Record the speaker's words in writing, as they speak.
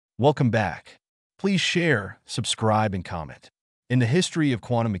Welcome back. Please share, subscribe, and comment. In the history of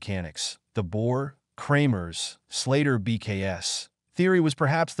quantum mechanics, the Bohr, Kramers, Slater BKS theory was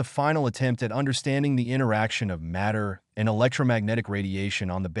perhaps the final attempt at understanding the interaction of matter and electromagnetic radiation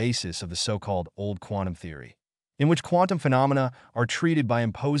on the basis of the so-called old quantum theory, in which quantum phenomena are treated by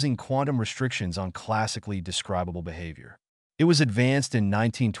imposing quantum restrictions on classically describable behavior. It was advanced in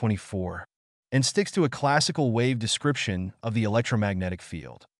 1924 and sticks to a classical wave description of the electromagnetic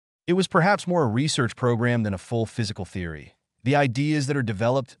field. It was perhaps more a research program than a full physical theory, the ideas that are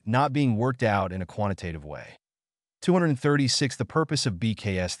developed not being worked out in a quantitative way. 236. The purpose of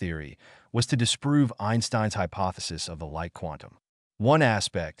BKS theory was to disprove Einstein's hypothesis of the light quantum. One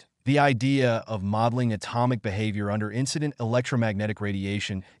aspect, the idea of modeling atomic behavior under incident electromagnetic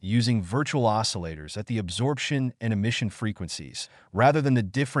radiation using virtual oscillators at the absorption and emission frequencies, rather than the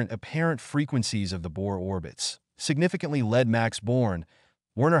different apparent frequencies of the Bohr orbits, significantly led Max Born,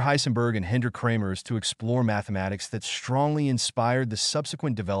 Werner Heisenberg, and Hendrik Kramers to explore mathematics that strongly inspired the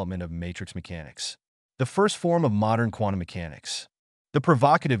subsequent development of matrix mechanics, the first form of modern quantum mechanics. The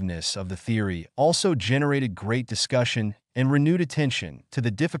provocativeness of the theory also generated great discussion and renewed attention to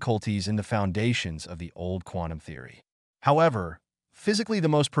the difficulties in the foundations of the old quantum theory. However, physically the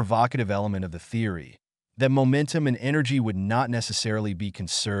most provocative element of the theory, that momentum and energy would not necessarily be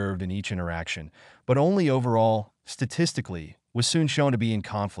conserved in each interaction, but only overall, statistically, was soon shown to be in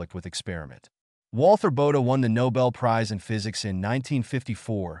conflict with experiment. Walther Bode won the Nobel Prize in Physics in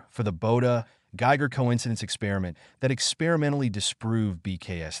 1954 for the Bode-Geiger coincidence experiment that experimentally disproved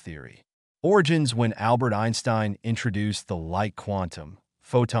BKS theory. Origins: when Albert Einstein introduced the light quantum,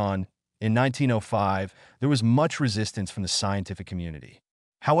 photon, in 1905, there was much resistance from the scientific community.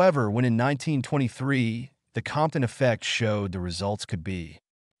 However, when in 1923, the Compton effect showed the results could be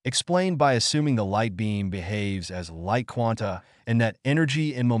explained by assuming the light beam behaves as light quanta and that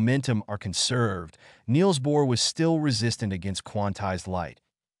energy and momentum are conserved, Niels Bohr was still resistant against quantized light,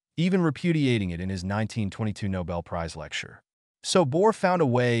 even repudiating it in his 1922 Nobel Prize lecture. So Bohr found a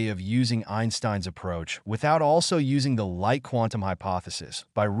way of using Einstein's approach without also using the light quantum hypothesis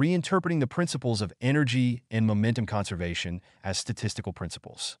by reinterpreting the principles of energy and momentum conservation as statistical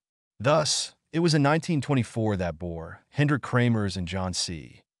principles. Thus, it was in 1924 that Bohr, Hendrik Kramers, and John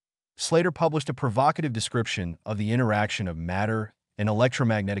C. Slater published a provocative description of the interaction of matter and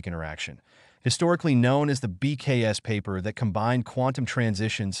electromagnetic interaction, historically known as the BKS paper, that combined quantum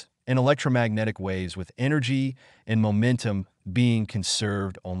transitions and electromagnetic waves with energy and momentum being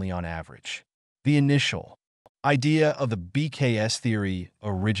conserved only on average. The initial idea of the BKS theory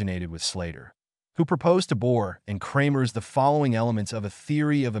originated with Slater, who proposed to Bohr and Kramers the following elements of a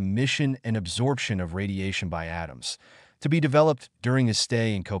theory of emission and absorption of radiation by atoms, to be developed during his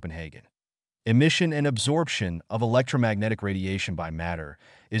stay in Copenhagen. Emission and absorption of electromagnetic radiation by matter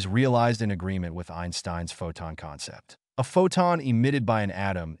is realized in agreement with Einstein's photon concept. A photon emitted by an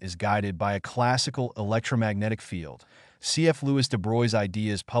atom is guided by a classical electromagnetic field, C.F. Louis de Broglie's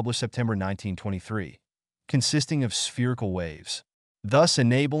ideas, published September 1923, consisting of spherical waves, thus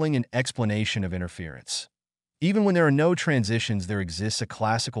enabling an explanation of interference. Even when there are no transitions, there exists a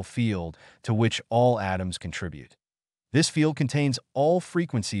classical field to which all atoms contribute. This field contains all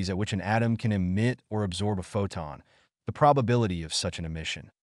frequencies at which an atom can emit or absorb a photon, the probability of such an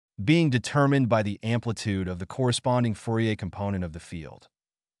emission being determined by the amplitude of the corresponding Fourier component of the field.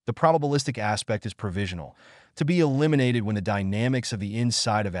 The probabilistic aspect is provisional, to be eliminated when the dynamics of the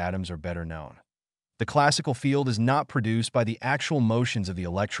inside of atoms are better known. The classical field is not produced by the actual motions of the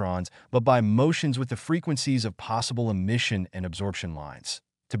electrons, but by motions with the frequencies of possible emission and absorption lines,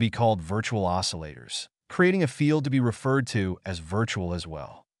 to be called virtual oscillators, creating a field to be referred to as virtual as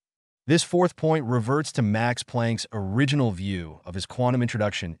well. This fourth point reverts to Max Planck's original view of his quantum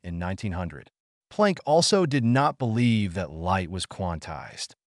introduction in 1900. Planck also did not believe that light was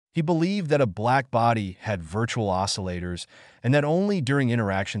quantized. He believed that a black body had virtual oscillators and that only during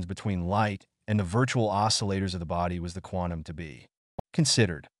interactions between light and the virtual oscillators of the body was the quantum to be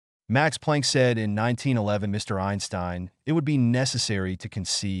considered. Max Planck said in 1911, Mr. Einstein, it would be necessary to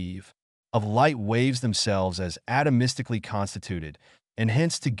conceive of light waves themselves as atomistically constituted, and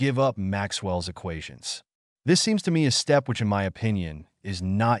hence to give up Maxwell's equations. This seems to me a step which, in my opinion, is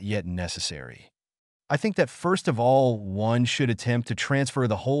not yet necessary. I think that first of all, one should attempt to transfer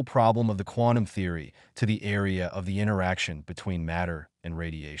the whole problem of the quantum theory to the area of the interaction between matter and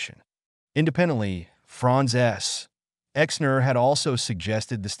radiation. Independently, Franz S. Exner had also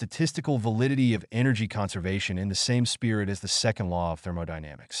suggested the statistical validity of energy conservation in the same spirit as the second law of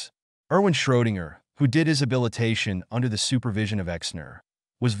thermodynamics. Erwin Schrödinger, who did his habilitation under the supervision of Exner,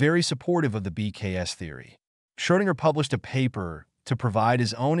 was very supportive of the BKS theory. Schrödinger published a paper to provide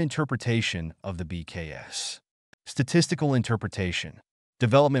his own interpretation of the BKS. Statistical interpretation.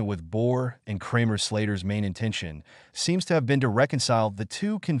 Development with Bohr and Kramer-Slater's main intention seems to have been to reconcile the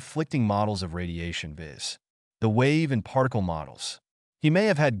two conflicting models of radiation, viz. the wave and particle models. He may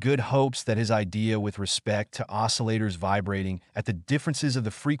have had good hopes that his idea with respect to oscillators vibrating at the differences of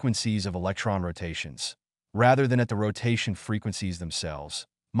the frequencies of electron rotations, rather than at the rotation frequencies themselves,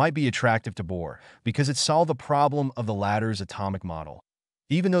 might be attractive to Bohr because it solved the problem of the latter's atomic model,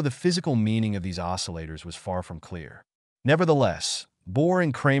 even though the physical meaning of these oscillators was far from clear. Nevertheless, Bohr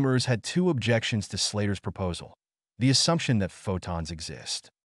and Kramer's had two objections to Slater's proposal: the assumption that photons exist.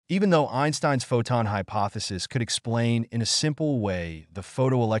 Even though Einstein's photon hypothesis could explain in a simple way the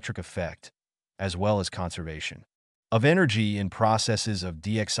photoelectric effect, as well as conservation of energy in processes of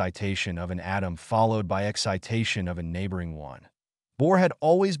de-excitation of an atom followed by excitation of a neighboring one, Bohr had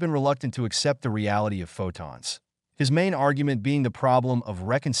always been reluctant to accept the reality of photons, his main argument being the problem of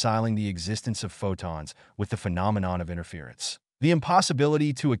reconciling the existence of photons with the phenomenon of interference. The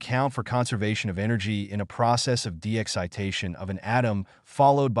impossibility to account for conservation of energy in a process of de-excitation of an atom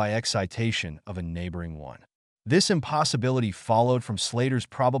followed by excitation of a neighboring one. This impossibility followed from Slater's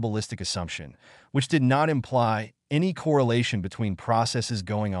probabilistic assumption, which did not imply any correlation between processes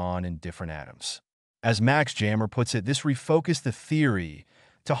going on in different atoms. As Max Jammer puts it, this refocused the theory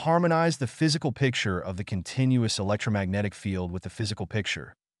to harmonize the physical picture of the continuous electromagnetic field with the physical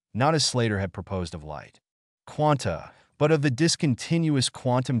picture, not as Slater had proposed of light quanta, but of the discontinuous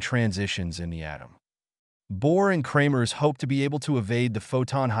quantum transitions in the atom. Bohr and Kramer's hoped to be able to evade the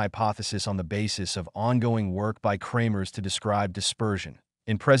photon hypothesis on the basis of ongoing work by Kramer's to describe dispersion,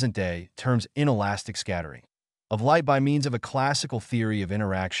 in present-day terms inelastic scattering, of light by means of a classical theory of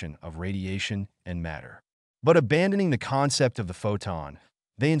interaction of radiation and matter. But abandoning the concept of the photon,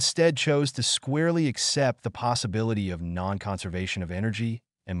 they instead chose to squarely accept the possibility of non-conservation of energy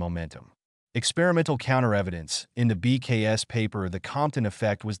and momentum. Experimental counter-evidence. In the BKS paper, the Compton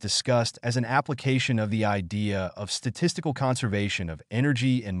effect was discussed as an application of the idea of statistical conservation of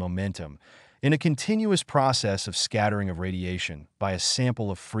energy and momentum in a continuous process of scattering of radiation by a sample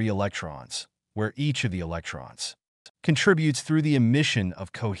of free electrons, where each of the electrons contributes through the emission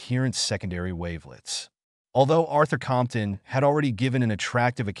of coherent secondary wavelets. Although Arthur Compton had already given an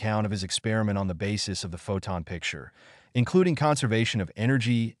attractive account of his experiment on the basis of the photon picture, including conservation of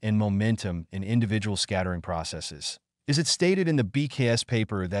energy and momentum in individual scattering processes, is it stated in the BKS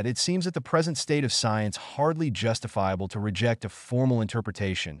paper that it seems at the present state of science hardly justifiable to reject a formal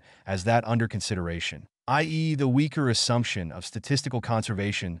interpretation as that under consideration, i.e. the weaker assumption of statistical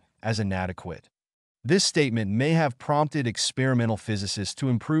conservation as inadequate. This statement may have prompted experimental physicists to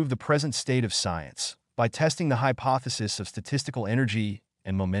improve the present state of science by testing the hypothesis of statistical energy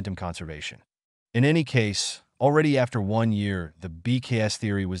and momentum conservation. In any case, already after 1 year, the BKS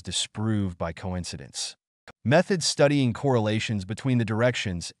theory was disproved by coincidence. Methods studying correlations between the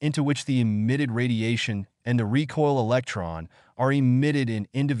directions into which the emitted radiation and the recoil electron are emitted in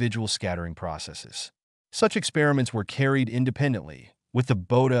individual scattering processes. Such experiments were carried independently, with the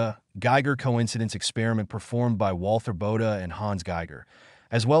Bode-Geiger coincidence experiment performed by Walther Bode and Hans Geiger,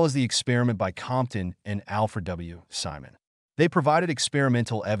 as well as the experiment by Compton and Alfred W. Simon. They provided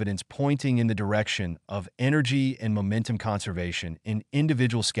experimental evidence pointing in the direction of energy and momentum conservation in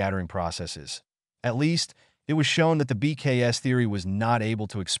individual scattering processes. At least, it was shown that the BKS theory was not able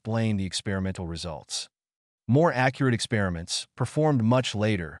to explain the experimental results. More accurate experiments, performed much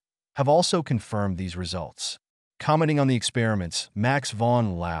later, have also confirmed these results. Commenting on the experiments, Max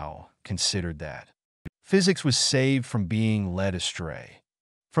von Laue considered that physics was saved from being led astray.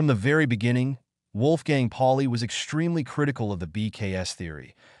 From the very beginning, Wolfgang Pauli was extremely critical of the BKS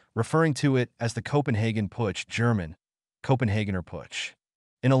theory, referring to it as the Copenhagen Putsch, German, Copenhagener Putsch.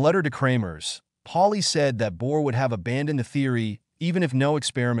 In a letter to Kramer's, Pauli said that Bohr would have abandoned the theory even if no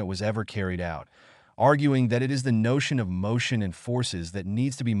experiment was ever carried out, arguing that it is the notion of motion and forces that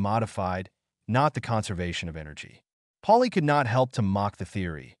needs to be modified, not the conservation of energy. Pauli could not help to mock the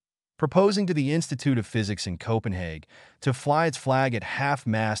theory, proposing to the Institute of Physics in Copenhagen to fly its flag at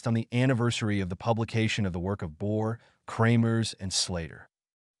half-mast on the anniversary of the publication of the work of Bohr, Kramer's, and Slater.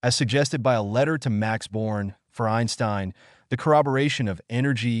 As suggested by a letter to Max Born, for Einstein, the corroboration of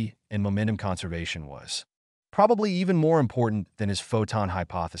energy and momentum conservation was probably even more important than his photon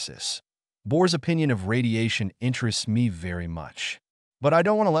hypothesis. Bohr's opinion of radiation interests me very much, but I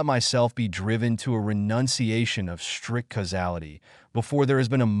don't want to let myself be driven to a renunciation of strict causality before there has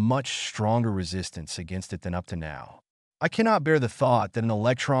been a much stronger resistance against it than up to now. I cannot bear the thought that an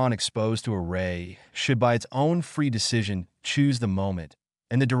electron exposed to a ray should by its own free decision choose the moment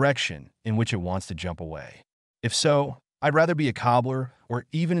and the direction in which it wants to jump away. If so, I'd rather be a cobbler or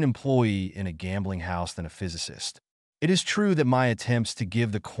even an employee in a gambling house than a physicist. It is true that my attempts to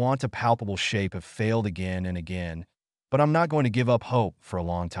give the quanta palpable shape have failed again and again, but I'm not going to give up hope for a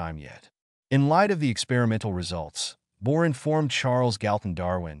long time yet. In light of the experimental results, Bohr informed Charles Galton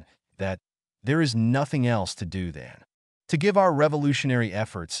Darwin that there is nothing else to do then, to give our revolutionary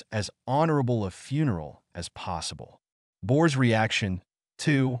efforts as honorable a funeral as possible. Bohr's reaction,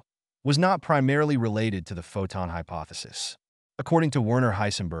 too, was not primarily related to the photon hypothesis. According to Werner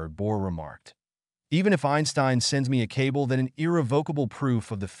Heisenberg, Bohr remarked, "Even if Einstein sends me a cable that an irrevocable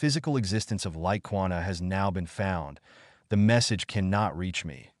proof of the physical existence of light quanta has now been found, the message cannot reach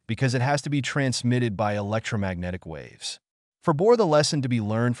me, because it has to be transmitted by electromagnetic waves." For Bohr, the lesson to be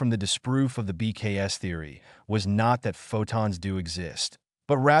learned from the disproof of the BKS theory was not that photons do exist,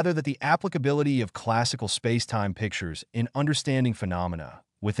 but rather that the applicability of classical space-time pictures in understanding phenomena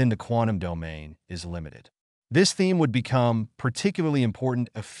within the quantum domain is limited. This theme would become particularly important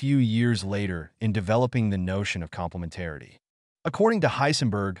a few years later in developing the notion of complementarity. According to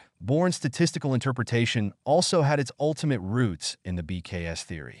Heisenberg, Bohr's statistical interpretation also had its ultimate roots in the BKS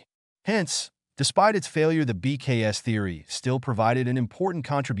theory. Hence, despite its failure, the BKS theory still provided an important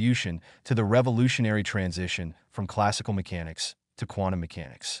contribution to the revolutionary transition from classical mechanics to quantum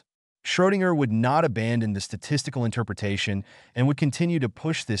mechanics. Schrödinger would not abandon the statistical interpretation and would continue to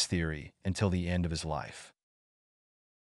push this theory until the end of his life.